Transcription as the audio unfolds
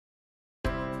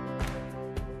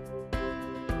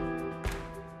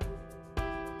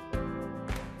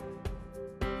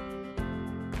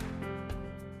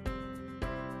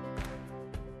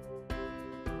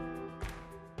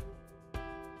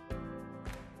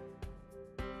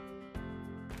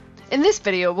In this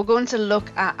video, we're going to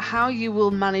look at how you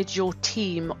will manage your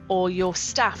team or your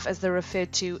staff as they're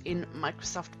referred to in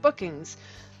Microsoft Bookings.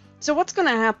 So what's going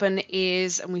to happen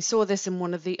is, and we saw this in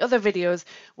one of the other videos,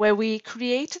 where we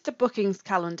created the bookings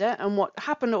calendar, and what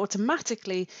happened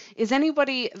automatically is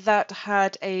anybody that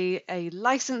had a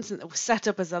license and that was set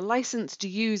up as a licensed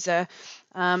user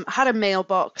had a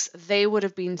mailbox, they would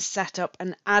have been set up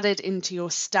and added into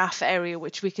your staff area,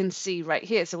 which we can see right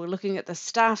here. So we're looking at the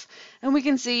staff and we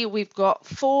can see we've got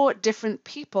 4 different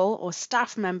people or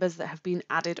staff members that have been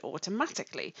added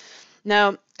automatically.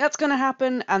 Now that's going to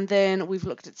happen, and then we've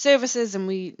looked at services and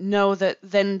we know that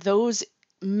then those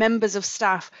members of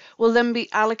staff will then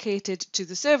be allocated to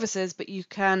the services, but you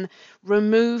can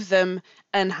remove them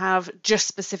and have just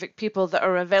specific people that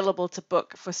are available to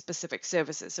book for specific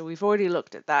services. So we've already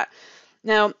looked at that.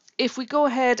 Now, if we go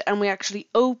ahead and we actually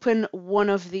open one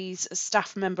of these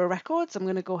staff member records, I'm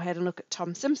going to go ahead and look at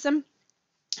Tom Simpson.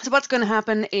 So what's going to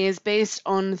happen is, based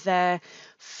on their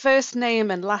first name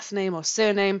and last name or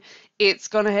surname, it's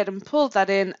gone ahead and pulled that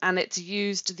in, and it's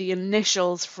used the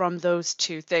initials from those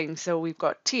 2 things. So we've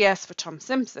got TS for Tom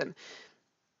Simpson.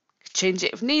 Change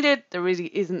it if needed. There really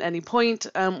isn't any point.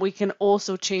 We can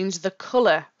also change the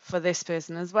color for this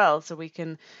person as well. So we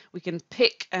can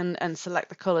pick and select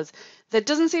the colors. There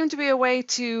doesn't seem to be a way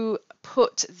to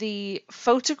put the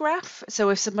photograph.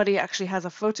 So if somebody actually has a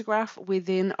photograph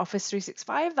within Office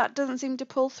 365, that doesn't seem to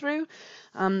pull through.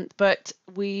 But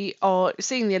we are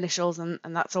seeing the initials, and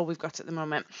that's all we've got at the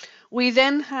moment. We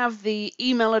then have the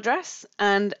email address,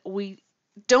 and we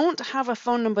don't have a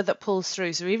phone number that pulls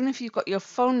through. So even if you've got your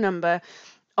phone number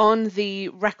on the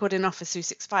record in Office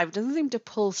 365, it doesn't seem to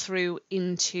pull through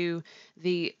into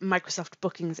the Microsoft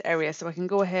Bookings area. So I can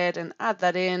go ahead and add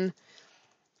that in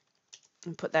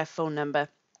and put their phone number.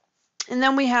 And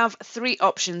then we have 3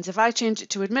 options. If I change it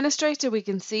to administrator, we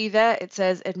can see there it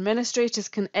says administrators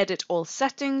can edit all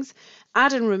settings,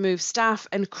 add and remove staff,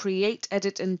 and create,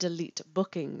 edit, and delete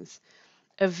bookings.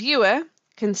 A viewer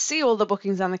can see all the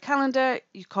bookings on the calendar,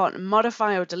 you can't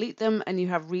modify or delete them, and you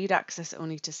have read access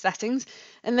only to settings.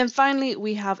 And then finally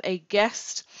we have a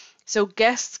guest. So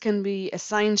guests can be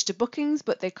assigned to bookings,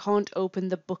 but they can't open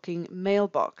the booking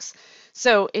mailbox.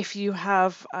 So if you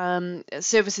have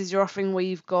services you're offering where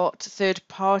you've got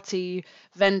third-party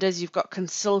vendors, you've got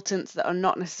consultants that are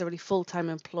not necessarily full-time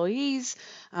employees,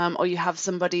 or you have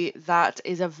somebody that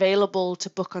is available to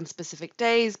book on specific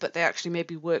days, but they actually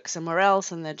maybe work somewhere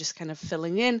else and they're just kind of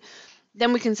filling in,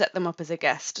 then we can set them up as a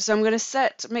guest. So I'm going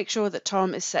to make sure that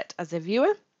Tom is set as a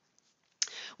viewer.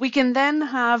 We can then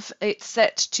have it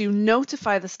set to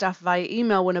notify the staff via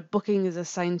email when a booking is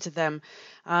assigned to them,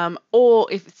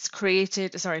 or if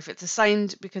it's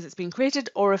assigned because it's been created,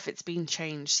 or if it's been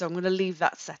changed. So I'm going to leave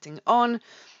that setting on.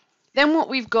 Then what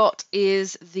we've got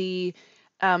is the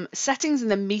settings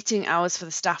and the meeting hours for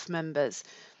the staff members.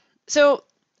 So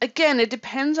again, it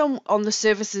depends on the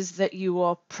services that you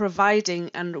are providing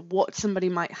and what somebody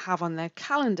might have on their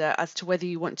calendar as to whether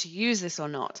you want to use this or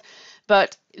not.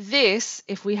 But this,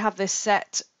 if we have this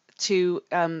set to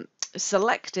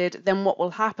selected, then what will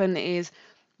happen is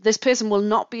this person will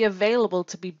not be available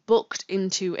to be booked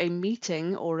into a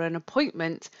meeting or an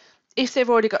appointment if they've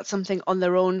already got something on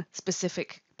their own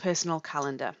specific personal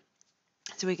calendar.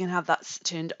 So we can have that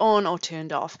turned on or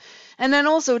turned off. And then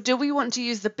also, do we want to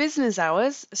use the business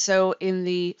hours? So in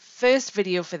the first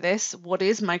video for this, what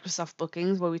is Microsoft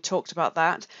Bookings, where we talked about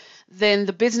that, then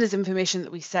the business information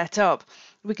that we set up,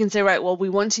 we can say, right, well, we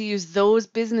want to use those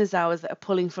business hours that are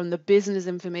pulling from the business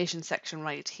information section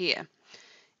right here.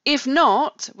 If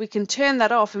not, we can turn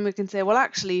that off and we can say, well,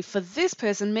 actually, for this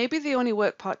person, maybe they only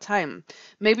work part-time.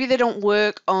 Maybe they don't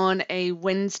work on a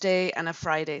Wednesday and a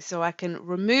Friday. So I can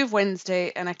remove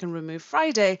Wednesday and I can remove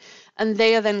Friday, and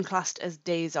they are then classed as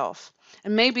days off.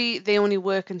 And maybe they only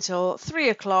work until 3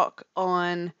 o'clock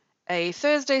on a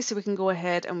Thursday. So we can go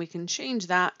ahead and we can change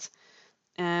that,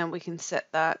 and we can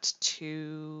set that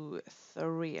to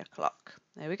 3 o'clock.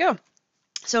 There we go.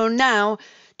 So now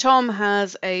Tom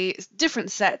has a different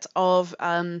set of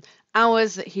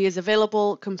hours that he is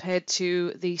available compared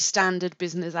to the standard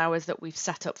business hours that we've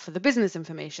set up for the business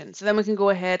information. So then we can go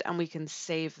ahead and we can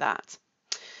save that.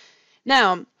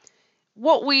 Now,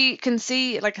 what we can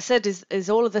see, like I said, is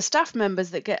all of the staff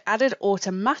members that get added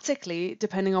automatically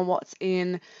depending on what's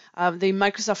in the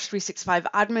Microsoft 365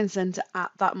 Admin Center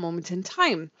at that moment in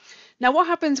time. Now, what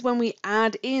happens when we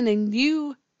add in a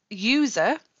new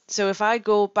user? So if I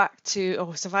go into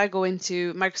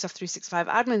Microsoft 365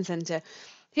 Admin Center,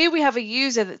 here we have a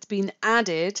user that's been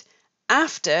added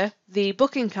after the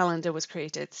booking calendar was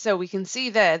created. So we can see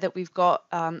there that we've got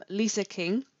Lisa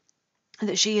King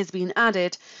that she has been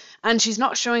added, and she's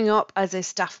not showing up as a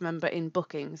staff member in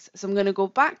bookings. So I'm going to go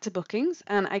back to bookings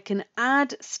and I can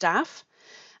add staff.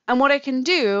 And what I can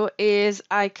do is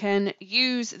I can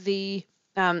use the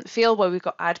field where we've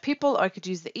got add people, or I could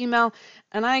use the email,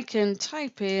 and I can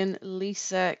type in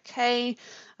Lisa K.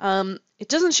 It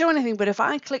doesn't show anything, but if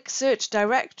I click search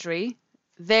directory,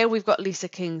 there we've got Lisa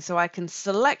King. So I can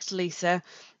select Lisa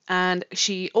and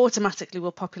she automatically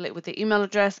will populate with the email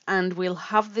address, and we'll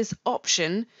have this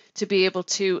option to be able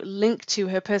to link to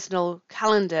her personal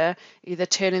calendar, either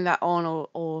turning that on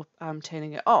or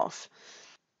turning it off.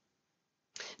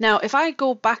 Now, if I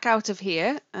go back out of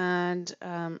here and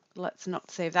let's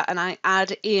not save that, and I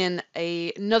add in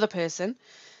another person,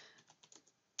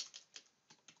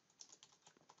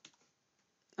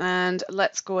 and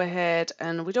let's go ahead,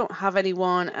 and we don't have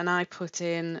anyone, and I put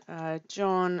in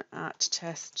john@test.com,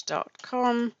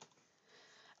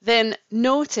 then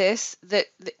notice that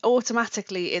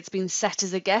automatically it's been set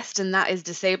as a guest, and that is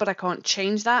disabled. I can't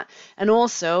change that. And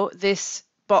also this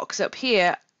box up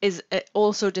here is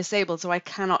also disabled, so I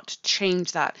cannot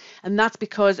change that. And that's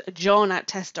because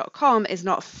john@test.com is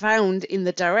not found in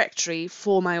the directory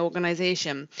for my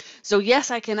organization. So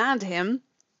yes, I can add him,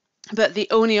 but the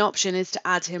only option is to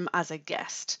add him as a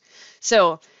guest.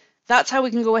 So that's how we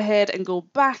can go ahead and go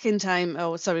back in time.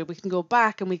 Oh, sorry, we can go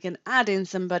back and we can add in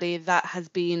somebody that has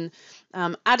been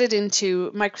added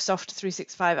into Microsoft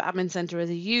 365 Admin Center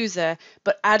as a user,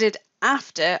 but added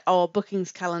after our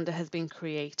bookings calendar has been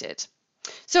created.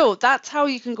 So that's how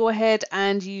you can go ahead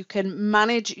and you can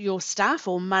manage your staff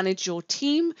or manage your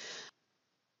team.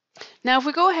 Now, if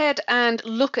we go ahead and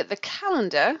look at the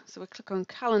calendar, so we click on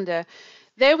calendar,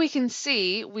 there we can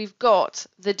see we've got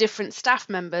the different staff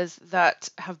members that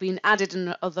have been added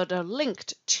and that are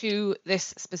linked to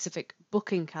this specific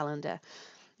booking calendar.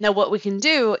 Now, what we can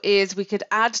do is we could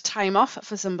add time off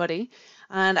for somebody,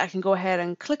 and I can go ahead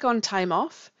and click on time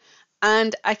off.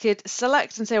 And I could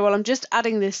select and say, well, I'm just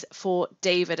adding this for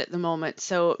David at the moment.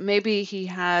 So maybe he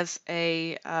has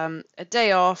a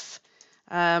day off,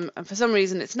 and for some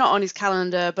reason it's not on his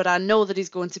calendar, but I know that he's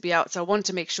going to be out. So I want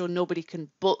to make sure nobody can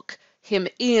book him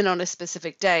in on a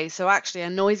specific day. So actually, I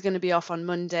know he's going to be off on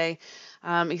Monday.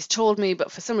 He's told me,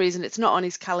 but for some reason it's not on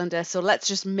his calendar. So let's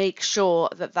just make sure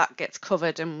that that gets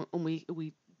covered and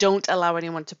we don't allow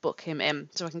anyone to book him in.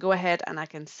 So I can go ahead and I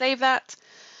can save that.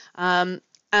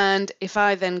 And if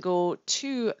I then go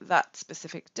to that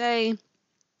specific day,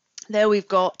 there we've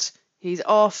got he's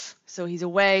off, so he's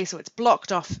away, so it's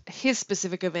blocked off his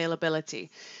specific availability.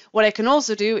 What I can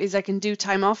also do is I can do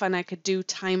time off, and I could do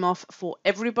time off for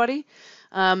everybody.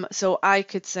 So I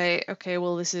could say, okay,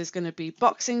 well, this is going to be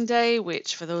Boxing Day,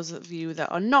 which for those of you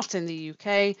that are not in the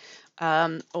UK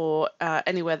or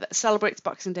anywhere that celebrates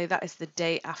Boxing Day, that is the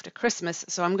day after Christmas.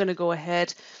 So I'm going to go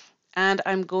ahead and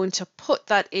I'm going to put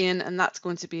that in, and that's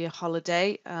going to be a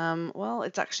holiday. Well,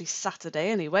 it's actually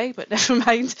Saturday anyway, but never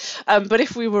mind. But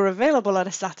if we were available on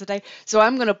a Saturday, so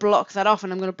I'm going to block that off,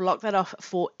 and I'm going to block that off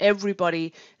for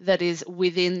everybody that is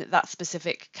within that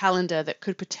specific calendar that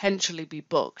could potentially be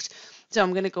booked. So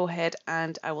I'm going to go ahead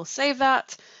and I will save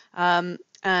that. And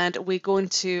we're going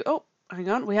to, oh, hang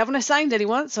on, we haven't assigned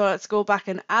anyone, so let's go back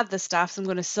and add the staff. So I'm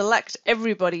going to select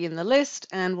everybody in the list,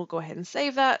 and we'll go ahead and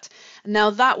save that. And now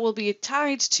that will be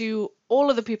tied to all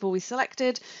of the people we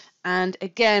selected. And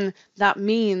again, that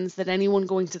means that anyone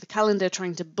going to the calendar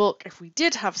trying to book, if we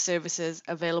did have services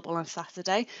available on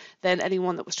Saturday, then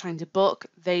anyone that was trying to book,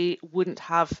 they wouldn't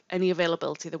have any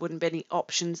availability. There wouldn't be any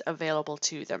options available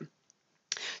to them.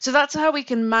 So that's how we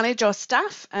can manage our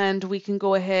staff, and we can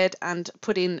go ahead and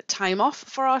put in time off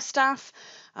for our staff.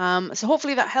 So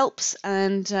hopefully that helps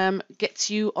and gets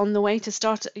you on the way to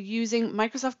start using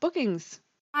Microsoft Bookings.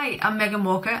 Hi, I'm Megan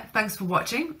Walker. Thanks for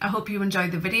watching. I hope you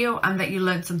enjoyed the video and that you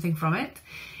learned something from it.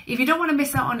 If you don't want to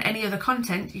miss out on any other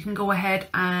content, you can go ahead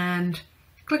and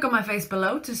click on my face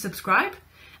below to subscribe.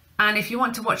 And if you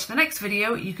want to watch the next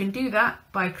video, you can do that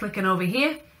by clicking over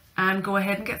here and go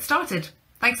ahead and get started.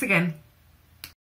 Thanks again.